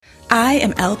I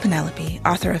am Elle Penelope,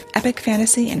 author of epic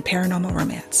fantasy and paranormal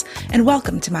romance, and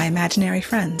welcome to my Imaginary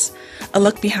Friends, a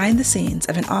look behind the scenes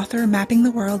of an author mapping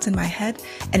the worlds in my head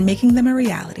and making them a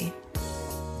reality.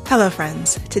 Hello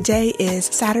friends, today is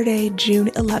Saturday, June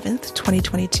 11th,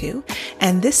 2022,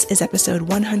 and this is episode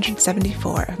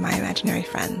 174 of my Imaginary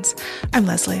Friends. I'm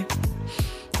Leslie.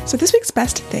 So this week's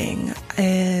best thing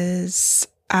is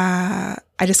I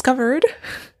discovered,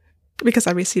 because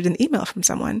I received an email from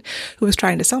someone who was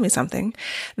trying to sell me something,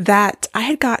 that I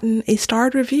had gotten a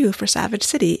starred review for Savage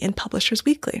City in Publishers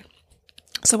Weekly.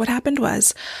 So what happened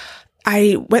was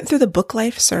I went through the Book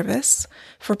Life service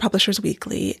for Publishers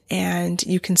Weekly, and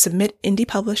you can submit indie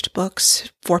published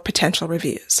books for potential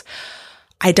reviews.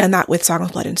 I'd done that with Song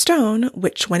of Blood and Stone,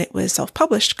 which when it was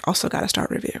self-published also got a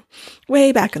starred review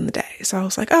way back in the day. So I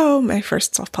was like, oh, my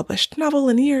first self-published novel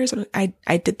in years. And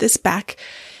I did this back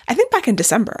in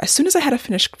December. As soon as I had a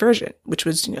finished version, which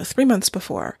was, 3 months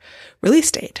before release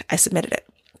date, I submitted it.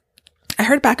 I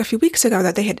heard back a few weeks ago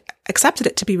that they had accepted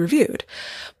it to be reviewed,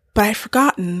 but I'd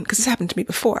forgotten, because this happened to me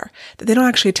before, that they don't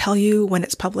actually tell you when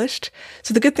it's published.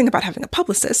 So the good thing about having a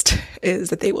publicist is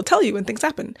that they will tell you when things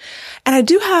happen. And I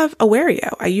do have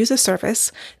Awario. I use a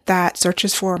service that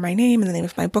searches for my name and the name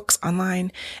of my books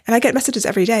online, and I get messages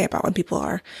every day about when people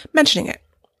are mentioning it.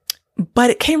 But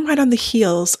it came right on the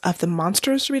heels of the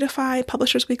Monsters Readify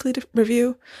Publishers Weekly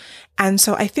review. And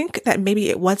so I think that maybe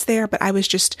it was there, but I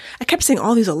kept seeing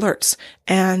all these alerts,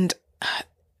 and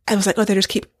I was like, oh,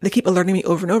 they keep alerting me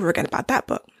over and over again about that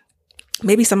book.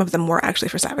 Maybe some of them were actually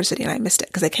for Savage City and I missed it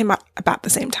because they came out about the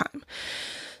same time.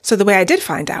 So the way I did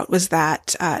find out was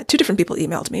that two different people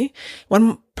emailed me.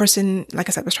 One person, like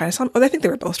I said, was trying to sell me, I think they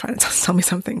were both trying to sell me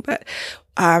something, but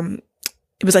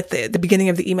it was like the beginning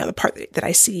of the email, the part that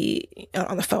I see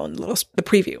on the phone, the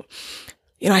preview.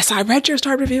 I read your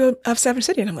starred review of Savage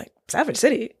City, and I'm like, Savage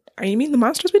City? You mean the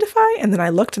Monsters Readify? And then I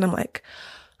looked and I'm like,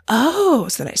 oh,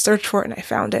 so then I searched for it and I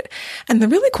found it. And the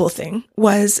really cool thing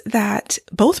was that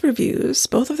both of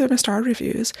them starred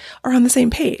reviews are on the same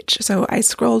page. So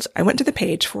I went to the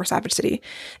page for Savage City,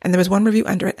 and there was one review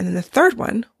under it. And then the third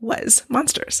one was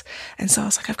Monsters. And so I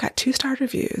was like, I've got 2 starred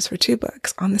reviews for 2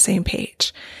 books on the same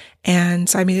page. And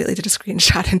so I immediately did a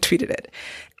screenshot and tweeted it.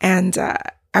 And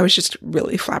I was just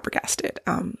really flabbergasted.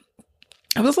 I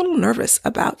was a little nervous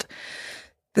about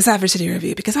the Savage City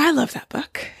review because I love that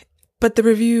book. But the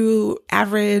review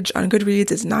average on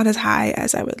Goodreads is not as high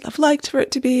as I would have liked for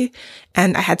it to be.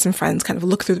 And I had some friends kind of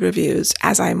look through the reviews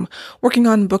as I'm working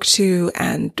on book 2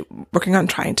 and working on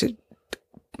trying to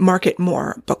market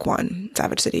more book 1,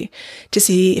 Savage City, to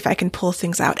see if I can pull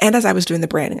things out. And as I was doing the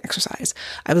branding exercise,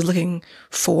 I was looking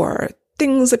for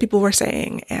things that people were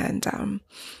saying. And,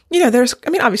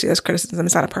 obviously there's criticism.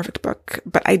 It's not a perfect book,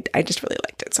 but I just really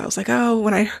liked it. So I was like, oh,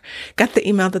 when I got the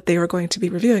email that they were going to be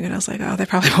reviewing it, I was like, oh, they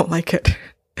probably won't like it.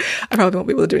 I probably won't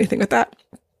be able to do anything with that.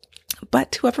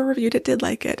 But whoever reviewed it did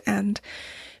like it and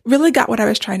really got what I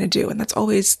was trying to do. And that's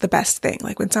always the best thing.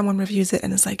 Like when someone reviews it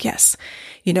and is like, yes,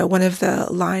 one of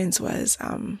the lines was,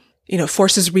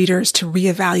 forces readers to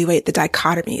reevaluate the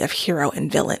dichotomy of hero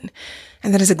and villain.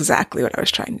 And that is exactly what I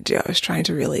was trying to do. I was trying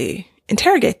to really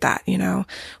interrogate that.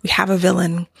 We have a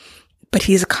villain, but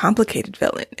he's a complicated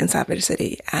villain in Savage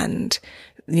City. And,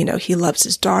 he loves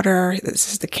his daughter.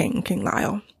 This is the King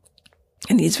Lyle.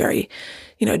 And he's very,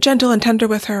 gentle and tender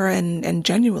with her and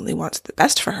genuinely wants the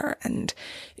best for her. And,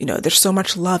 there's so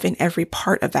much love in every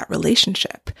part of that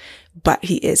relationship, but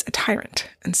he is a tyrant.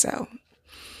 And so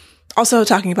also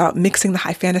talking about mixing the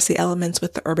high fantasy elements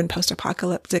with the urban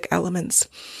post-apocalyptic elements,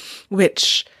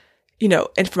 which,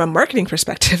 and from a marketing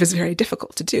perspective is very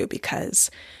difficult to do because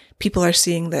people are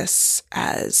seeing this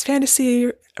as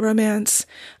fantasy romance.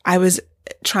 I was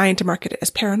trying to market it as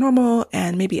paranormal,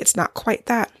 and maybe it's not quite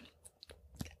that.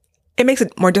 It makes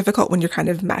it more difficult when you're kind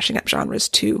of mashing up genres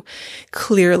to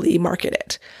clearly market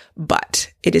it.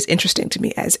 But it is interesting to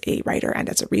me as a writer and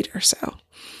as a reader. So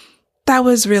that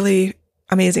was really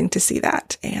amazing to see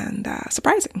that and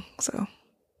surprising. So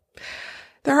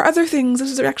there are other things. This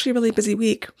is actually a really busy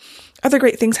week. Other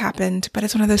great things happened, but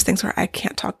it's one of those things where I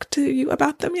can't talk to you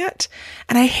about them yet.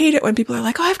 And I hate it when people are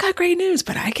like, oh, I've got great news,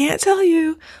 but I can't tell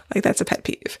you. Like that's a pet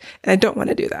peeve. And I don't want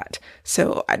to do that.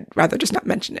 So I'd rather just not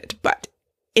mention it. But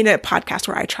in a podcast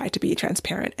where I try to be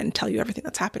transparent and tell you everything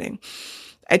that's happening,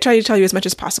 I try to tell you as much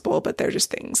as possible, but they're just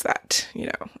things that,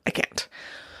 I can't.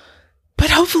 But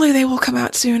hopefully they will come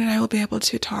out soon and I will be able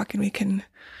to talk and we can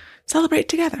celebrate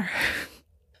together.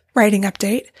 Writing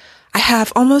update. I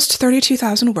have almost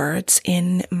 32,000 words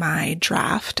in my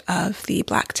draft of the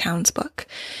Black Towns book.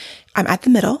 I'm at the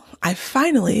middle. I've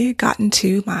finally gotten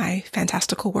to my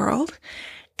fantastical world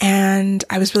And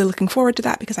I was really looking forward to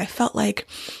that because I felt like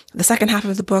the second half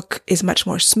of the book is much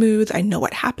more smooth. I know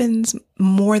what happens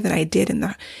more than I did in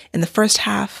the first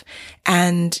half.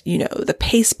 And, the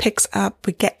pace picks up.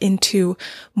 We get into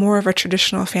more of a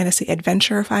traditional fantasy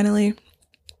adventure finally.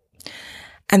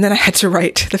 And then I had to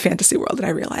write the fantasy world, and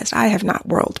I realized I have not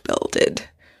world builded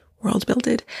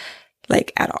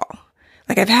like at all.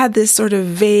 Like I've had this sort of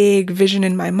vague vision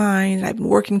in my mind, and I've been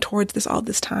working towards this all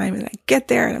this time, and I get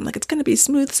there and I'm like, it's going to be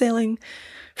smooth sailing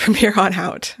from here on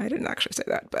out. I didn't actually say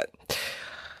that,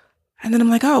 and then I'm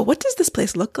like, oh, what does this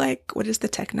place look like? What is the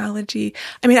technology?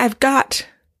 I mean, I've got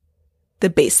the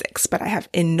basics, but I have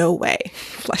in no way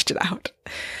fleshed it out.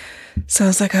 So I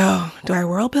was like, oh, do I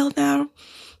world build now?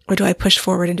 Or do I push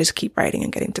forward and just keep writing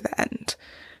and getting to the end?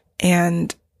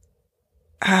 And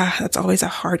that's always a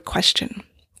hard question.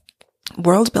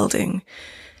 World building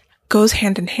goes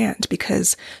hand in hand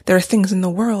because there are things in the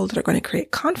world that are going to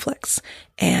create conflicts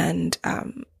and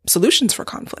solutions for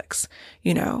conflicts.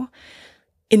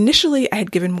 Initially, I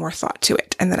had given more thought to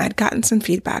it, and then I'd gotten some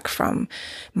feedback from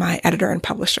my editor and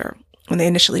publisher when they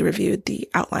initially reviewed the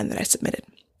outline that I submitted,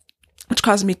 which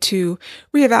caused me to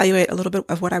reevaluate a little bit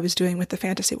of what I was doing with the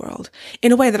fantasy world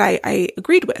in a way that I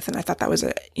agreed with, and I thought that was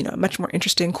a much more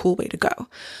interesting, cool way to go.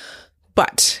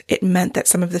 But it meant that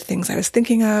some of the things I was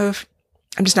thinking of,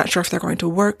 I'm just not sure if they're going to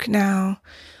work now.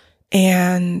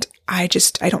 And I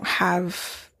don't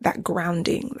have that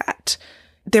grounding that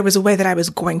there was a way that I was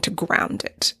going to ground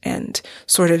it and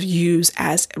sort of use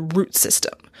as a root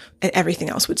system, and everything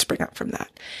else would spring up from that.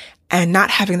 And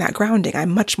not having that grounding, I'm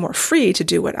much more free to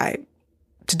do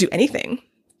anything.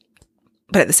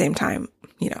 But at the same time,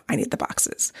 I need the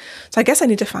boxes. So I guess I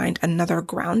need to find another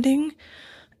grounding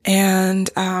and,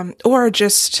 or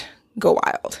just go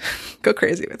wild, go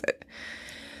crazy with it.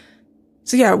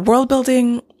 So yeah, world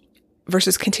building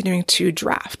versus continuing to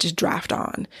draft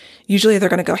on. Usually they're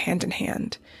going to go hand in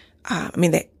hand.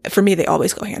 For me, they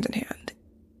always go hand in hand.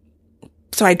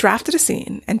 So I drafted a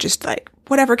scene and just like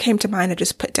whatever came to mind, I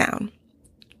just put down.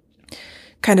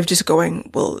 Kind of just going,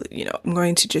 well, I'm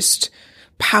going to just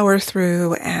power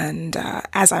through, and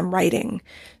as I'm writing,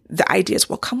 the ideas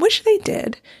will come, which they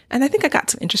did. And I think I got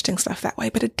some interesting stuff that way,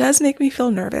 but it does make me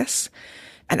feel nervous.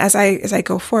 And as I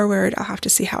go forward, I'll have to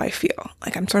see how I feel.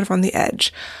 Like I'm sort of on the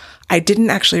edge. I didn't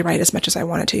actually write as much as I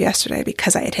wanted to yesterday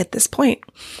because I had hit this point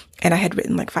and I had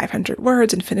written like 500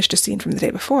 words and finished a scene from the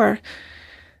day before.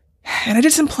 And I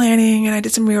did some planning and I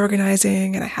did some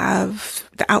reorganizing, and I have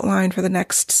the outline for the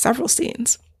next several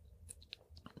scenes.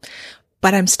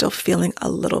 But I'm still feeling a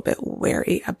little bit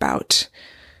wary about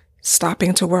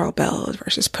stopping to world build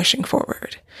versus pushing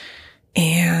forward.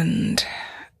 And,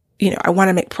 I want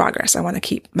to make progress. I want to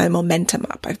keep my momentum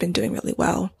up. I've been doing really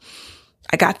well.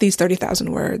 I got these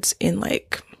 30,000 words in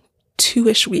like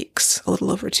 2-ish weeks, a little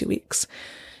over 2 weeks.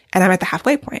 And I'm at the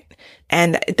halfway point.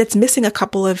 And that's missing a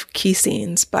couple of key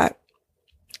scenes, but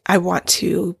I want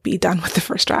to be done with the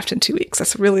first draft in 2 weeks.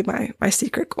 That's really my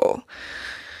secret goal.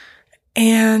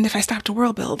 And if I stop to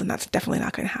world build, then that's definitely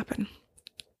not going to happen.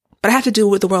 But I have to do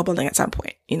with the world building at some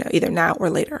point, either now or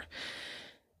later.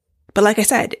 But like I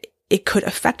said, it could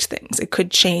affect things. It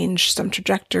could change some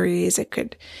trajectories. It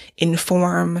could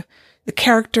inform the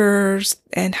characters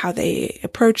and how they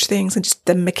approach things and just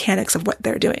the mechanics of what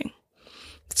they're doing.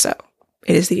 So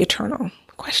it is the eternal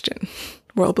question.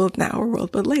 World build now or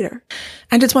world build later?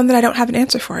 And it's one that I don't have an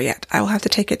answer for yet. I will have to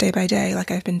take it day by day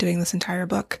like I've been doing this entire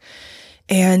book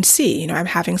and see. I'm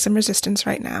having some resistance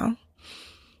right now.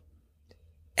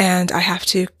 And I have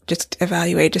to just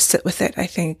evaluate, just sit with it. I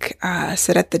think,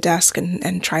 sit at the desk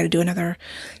and try to do another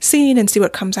scene and see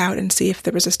what comes out and see if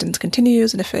the resistance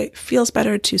continues and if it feels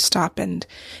better to stop and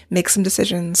make some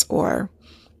decisions or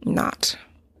not.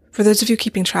 For those of you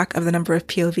keeping track of the number of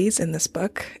POVs in this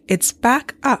book, it's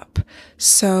back up.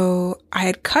 So I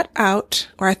had cut out,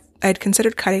 or I had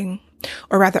considered cutting,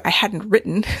 or rather I hadn't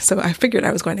written, so I figured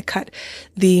I was going to cut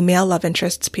the male love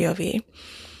interest's POV.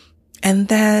 And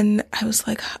then I was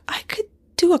like, I could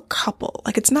do a couple.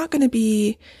 Like, it's not going to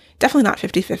be, definitely not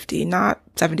 50-50, not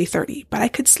 70-30, but I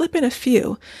could slip in a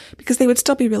few because they would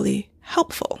still be really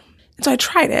helpful. And so I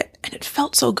tried it and it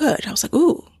felt so good. I was like,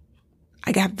 ooh,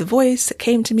 I have the voice. It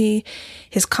came to me.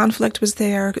 His conflict was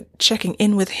there. Checking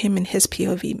in with him and his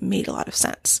POV made a lot of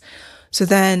sense. So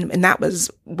then, and that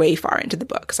was way far into the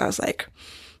book. So I was like,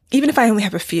 even if I only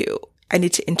have a few, I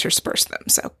need to intersperse them.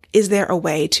 So is there a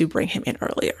way to bring him in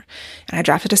earlier? And I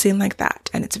drafted a scene like that,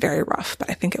 and it's very rough, but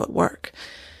I think it would work.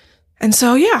 And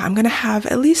so, yeah, I'm going to have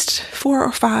at least 4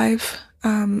 or 5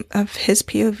 of his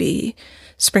POV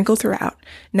sprinkled throughout.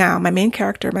 Now, my main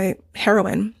character, my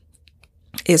heroine,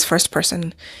 is first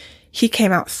person. he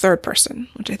came out third person,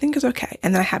 which I think is okay.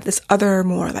 And then I have this other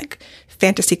more like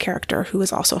fantasy character who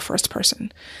is also first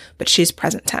person, but she's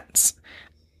present tense.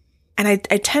 And I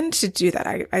tend to do that.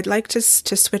 I'd like to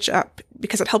switch up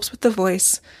because it helps with the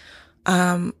voice.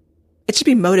 It should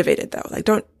be motivated though. Like,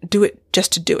 don't do it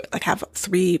just to do it. Like, have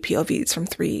 3 POVs from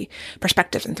 3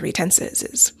 perspectives and 3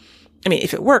 tenses I mean,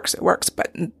 if it works,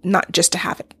 but not just to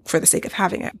have it for the sake of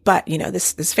having it. But, you know,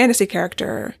 this fantasy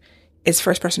character is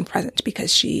first person present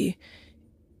because she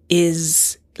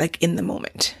is like in the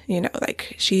moment, you know,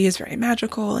 like she is very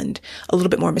magical and a little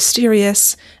bit more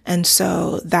mysterious. And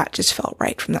so that just felt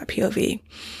right from that POV.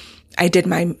 I did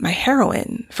my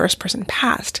heroine first person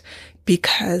past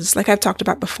because, like I've talked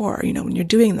about before, you know, when you're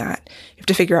doing that, you have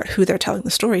to figure out who they're telling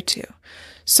the story to.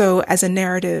 So as a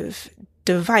narrative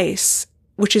device,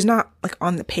 which is not like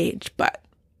on the page, but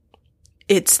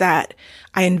it's that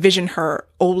I envision her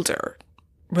older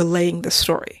relaying the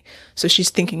story. So she's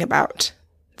thinking about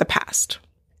the past.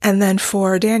 And then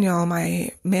for Daniel,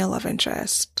 my male love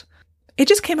interest, it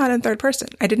just came out in third person.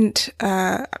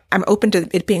 I'm open to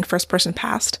it being first person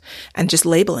past and just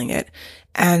labeling it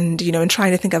and, you know, and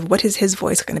trying to think of what is his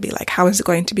voice going to be like? How is it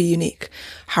going to be unique?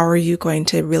 How are you going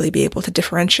to really be able to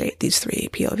differentiate these 3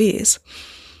 POVs?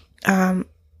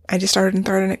 I just started in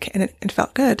third and it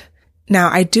felt good. Now,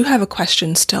 I do have a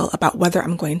question still about whether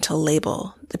I'm going to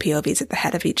label the POVs at the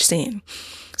head of each scene.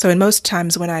 So in most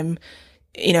times when I'm,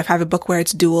 you know, if I have a book where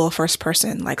it's dual first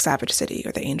person, like Savage City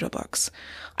or the Angel books,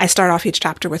 I start off each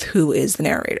chapter with who is the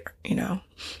narrator, you know,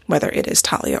 whether it is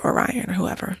Talia or Ryan or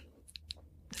whoever.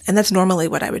 And that's normally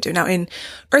what I would do. Now in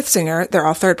Earthsinger, they're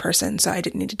all third person, so I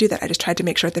didn't need to do that. I just tried to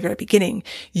make sure at the very beginning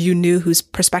you knew whose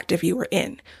perspective you were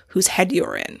in, whose head you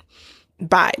were in,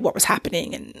 by what was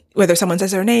happening and whether someone says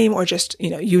their name or just,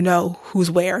 you know who's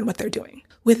where and what they're doing.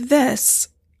 With this,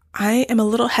 I am a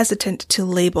little hesitant to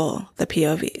label the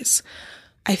POVs.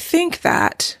 I think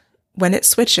that when it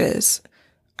switches,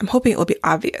 I'm hoping it will be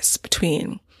obvious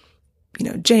between, you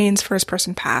know, Jane's first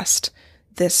person past,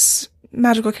 this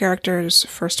magical character's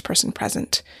first person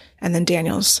present, and then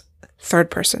Daniel's third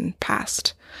person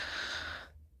past.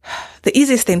 The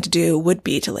easiest thing to do would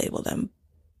be to label them,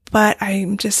 but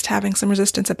I'm just having some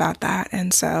resistance about that.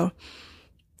 And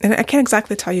I can't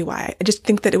exactly tell you why. I just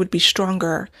think that it would be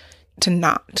stronger to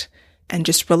not and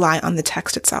just rely on the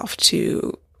text itself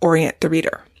to orient the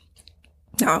reader.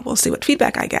 Now we'll see what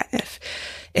feedback I get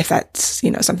if that's,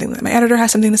 you know, something that my editor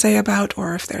has something to say about,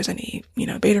 or if there's any, you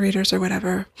know, beta readers or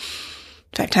whatever.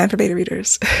 If I have time for beta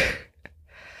readers.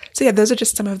 So yeah, those are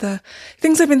just some of the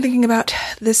things I've been thinking about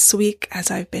this week as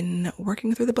I've been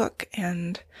working through the book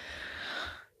and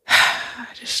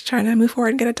just trying to move forward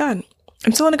and get it done.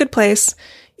 I'm still in a good place,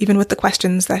 even with the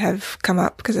questions that have come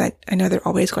up, because I know there are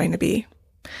always going to be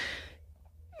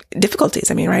difficulties.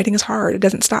 I mean, writing is hard. It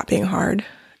doesn't stop being hard,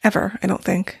 ever, I don't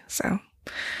think. So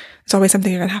it's always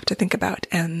something you're going to have to think about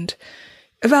and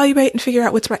evaluate and figure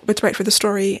out what's right for the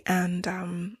story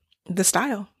and the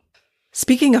style.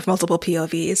 Speaking of multiple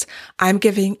POVs, I'm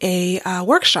giving a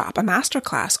workshop, a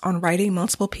masterclass on writing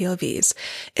multiple POVs.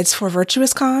 It's for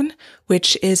VirtuousCon,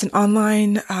 which is an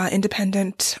online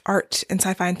independent art and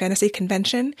sci-fi and fantasy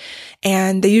convention.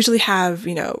 And they usually have,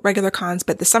 you know, regular cons,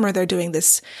 but this summer they're doing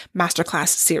this masterclass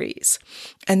series.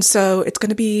 And so it's going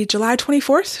to be July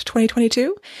 24th,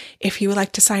 2022. If you would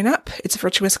like to sign up, it's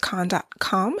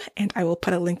virtuouscon.com, and I will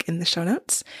put a link in the show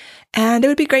notes. And it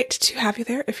would be great to have you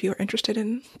there if you are interested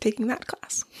in taking that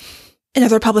class. In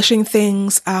other publishing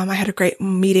things, I had a great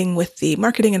meeting with the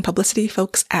marketing and publicity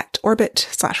folks at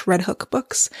Orbit/Red Hook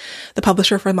Books, the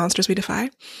publisher for Monsters We Defy,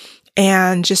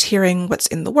 and just hearing what's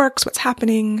in the works, what's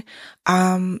happening.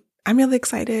 I'm really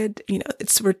excited. You know,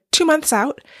 we're 2 months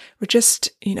out. We're just,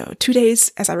 2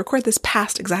 days as I record this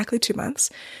past exactly 2 months.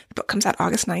 The book comes out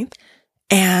August 9th.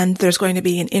 And there's going to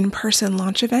be an in-person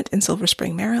launch event in Silver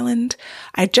Spring, Maryland.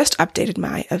 I just updated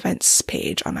my events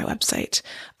page on my website.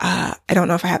 I don't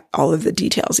know if I have all of the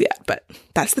details yet, but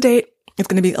that's the date. It's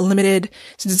going to be a limited,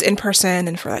 since it's in person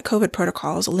and for like COVID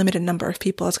protocols, a limited number of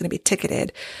people. It's going to be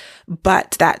ticketed,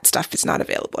 but that stuff is not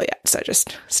available yet. So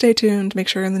just stay tuned, make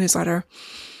sure you're in the newsletter.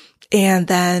 And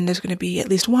then there's going to be at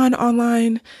least one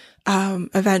online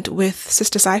event with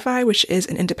Sista Sci-Fi, which is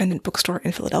an independent bookstore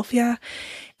in Philadelphia.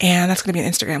 And that's going to be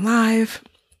an Instagram Live.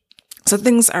 So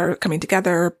things are coming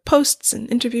together, posts and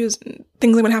interviews and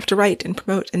things I'm going to have to write and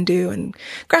promote and do and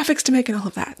graphics to make and all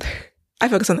of that. I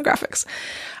focus on the graphics.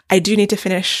 I do need to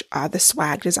finish the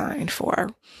swag design for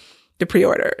the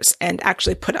pre-orders and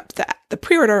actually put up the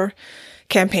pre-order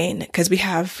campaign, because we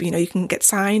have, you can get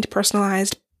signed,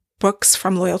 personalized books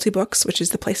from Loyalty Books, which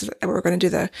is the places that we're going to do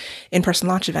the in-person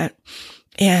launch event.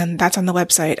 And that's on the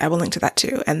website. I will link to that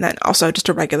too. And then also just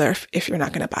a regular, if you're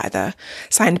not going to buy the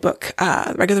signed book,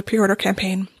 regular pre-order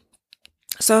campaign.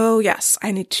 So yes,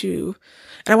 I want to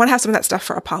have some of that stuff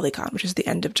for ApollyCon, which is the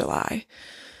end of July.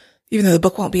 Even though the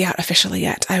book won't be out officially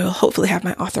yet, I will hopefully have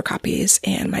my author copies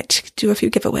and might do a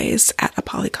few giveaways at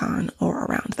ApollyCon or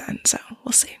around then. So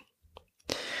we'll see.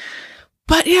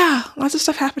 But yeah, lots of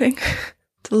stuff happening.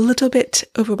 It's a little bit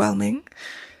overwhelming.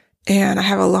 And I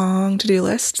have a long to-do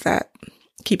list that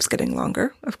keeps getting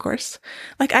longer, of course.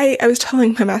 Like I was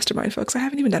telling my mastermind folks, I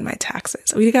haven't even done my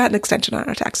taxes. We got an extension on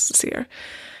our taxes this year.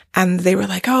 And they were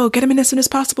like, oh, get them in as soon as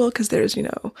possible because there's,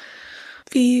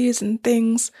 fees and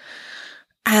things.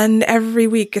 And every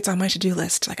week it's on my to-do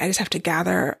list. Like I just have to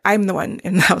gather. I'm the one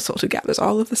in the household who gathers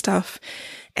all of the stuff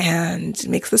and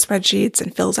makes the spreadsheets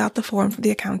and fills out the form for the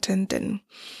accountant. And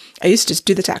I used to just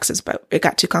do the taxes, but it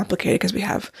got too complicated because we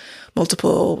have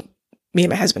me and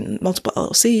my husband, multiple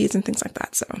LLCs and things like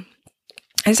that. So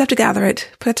I just have to gather it,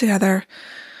 put it together.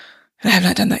 And I have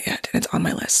not done that yet. And it's on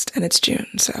my list and it's June.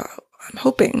 So I'm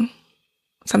hoping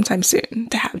sometime soon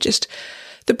to have just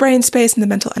the brain space and the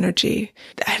mental energy.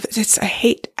 I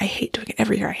hate doing it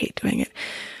every year. I hate doing it.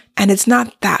 And it's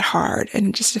not that hard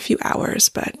in just a few hours,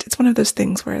 but it's one of those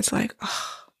things where it's like,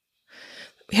 oh,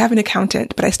 we have an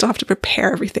accountant, but I still have to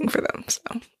prepare everything for them. So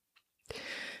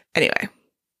anyway,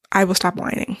 I will stop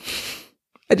whining.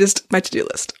 My to-do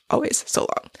list, always so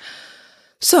long.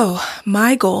 So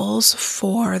my goals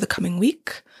for the coming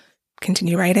week,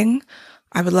 continue writing.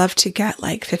 I would love to get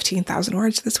like 15,000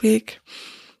 words this week.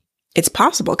 It's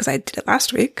possible because I did it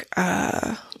last week,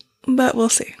 but we'll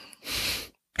see.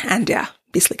 And yeah,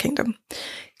 Beastly Kingdom.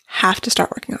 Have to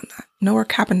start working on that. No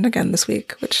work happened again this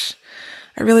week, which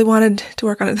I really wanted to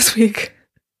work on it this week,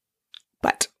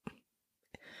 but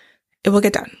it will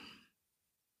get done.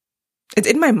 It's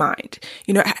in my mind,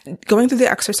 going through the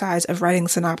exercise of writing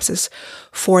synopsis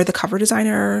for the cover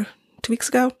designer 2 weeks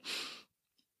ago.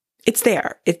 It's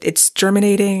there. It's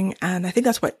germinating. And I think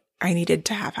that's what I needed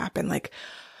to have happen. Like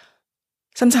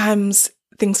sometimes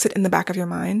things sit in the back of your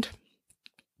mind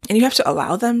and you have to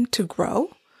allow them to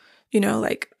grow.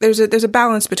 Like there's a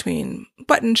balance between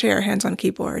button share, hands on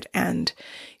keyboard, and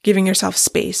giving yourself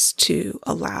space to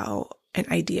allow an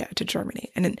idea to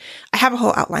germinate. And then I have a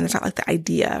whole outline. It's not like the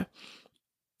idea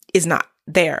is not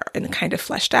there and kind of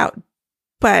fleshed out,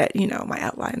 but my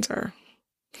outlines are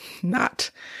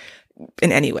not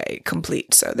in any way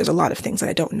complete. So there's a lot of things that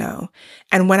I don't know.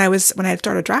 And when I had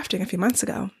started drafting a few months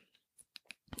ago,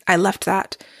 I left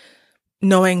that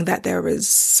knowing that there was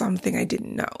something I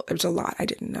didn't know. There was a lot I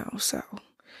didn't know. So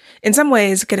in some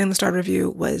ways, getting the Start review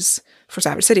was for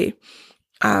Savage City.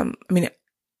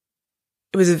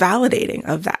 It was validating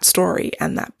of that story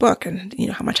and that book and,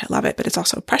 how much I love it, but it's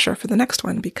also pressure for the next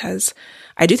one because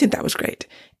I do think that was great.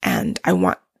 And I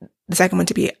want the second one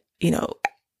to be,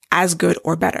 as good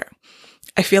or better.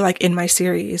 I feel like in my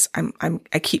series,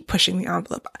 I keep pushing the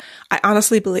envelope. I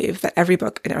honestly believe that every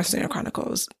book in Earth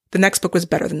Chronicles, the next book was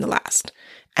better than the last.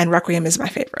 And Requiem is my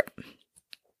favorite.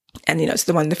 And, it's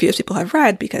the one the fewest people have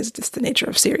read because it's the nature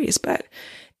of series, but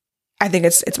I think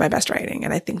it's my best writing.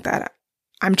 And I think that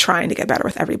I'm trying to get better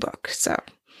with every book. So,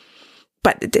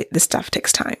 but this stuff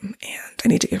takes time and I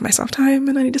need to give myself time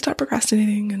and I need to stop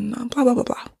procrastinating and blah, blah, blah,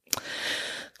 blah.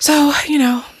 So,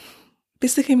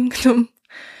 Beastly Kingdom,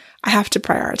 I have to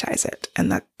prioritize it.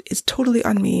 And that is totally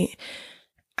on me.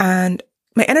 And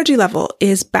my energy level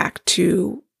is back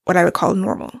to what I would call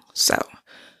normal. So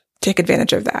take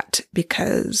advantage of that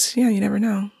because, you never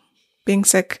know. Being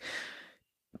sick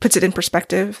puts it in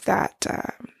perspective that,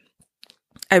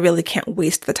 I really can't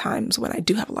waste the times when I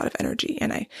do have a lot of energy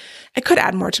and I could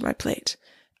add more to my plate.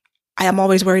 I am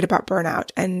always worried about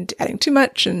burnout and adding too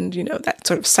much and, that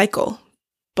sort of cycle.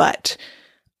 But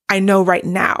I know right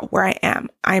now where I am,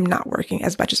 I'm not working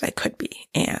as much as I could be.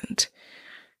 And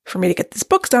for me to get these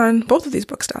books done, both of these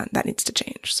books done, that needs to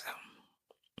change. So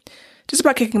just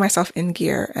about kicking myself in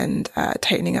gear and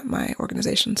tightening up my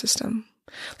organization system.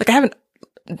 Like I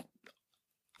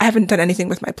haven't done anything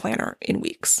with my planner in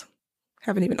weeks.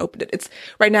 Haven't even opened it. It's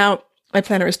right now, my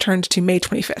planner is turned to May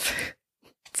 25th.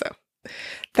 So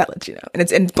that lets you know. And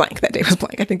it's blank. That day was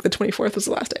blank. I think the 24th was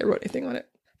the last day I wrote anything on it.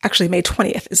 Actually, May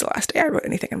 20th is the last day I wrote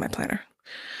anything in my planner.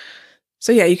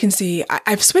 So yeah, you can see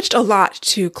I've switched a lot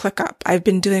to ClickUp. I've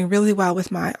been doing really well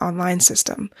with my online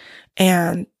system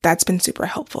and that's been super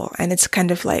helpful. And it's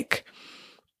kind of like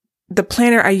the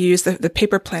planner I use, the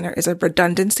paper planner is a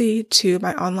redundancy to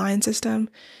my online system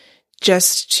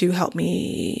just to help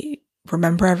me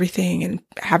remember everything and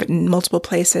have it in multiple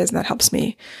places. And that helps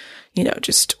me,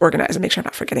 just organize and make sure I'm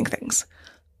not forgetting things.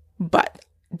 But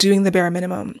doing the bare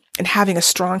minimum and having a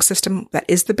strong system that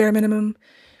is the bare minimum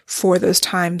for those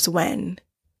times when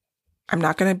I'm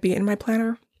not going to be in my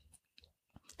planner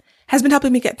has been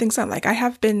helping me get things done. Like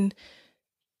everything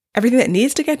that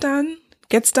needs to get done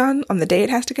gets done on the day it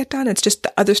has to get done. It's just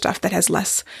the other stuff that has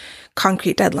less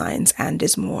concrete deadlines and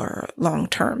is more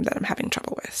long-term that I'm having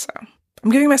trouble with. So I'm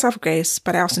giving myself grace,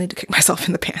 but I also need to kick myself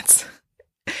in the pants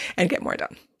and get more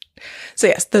done. So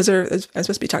yes, I'm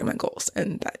supposed to be talking about goals,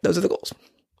 and those are the goals.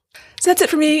 So that's it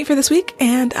for me for this week,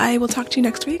 and I will talk to you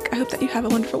next week. I hope that you have a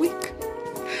wonderful week.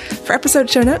 For episode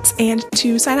show notes and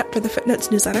to sign up for the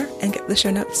Footnotes newsletter and get the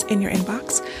show notes in your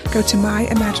inbox, go to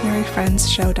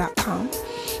myimaginaryfriendsshow.com.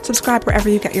 Subscribe wherever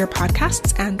you get your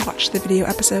podcasts and watch the video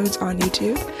episodes on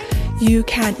YouTube. You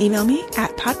can email me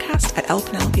at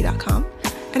podcast@lpenelope.com,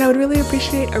 and I would really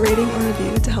appreciate a rating or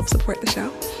review to help support the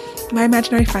show. My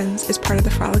Imaginary Friends is part of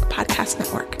the Frolic Podcast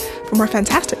Network. For more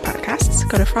fantastic podcasts,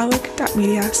 go to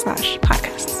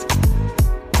frolic.media/podcasts.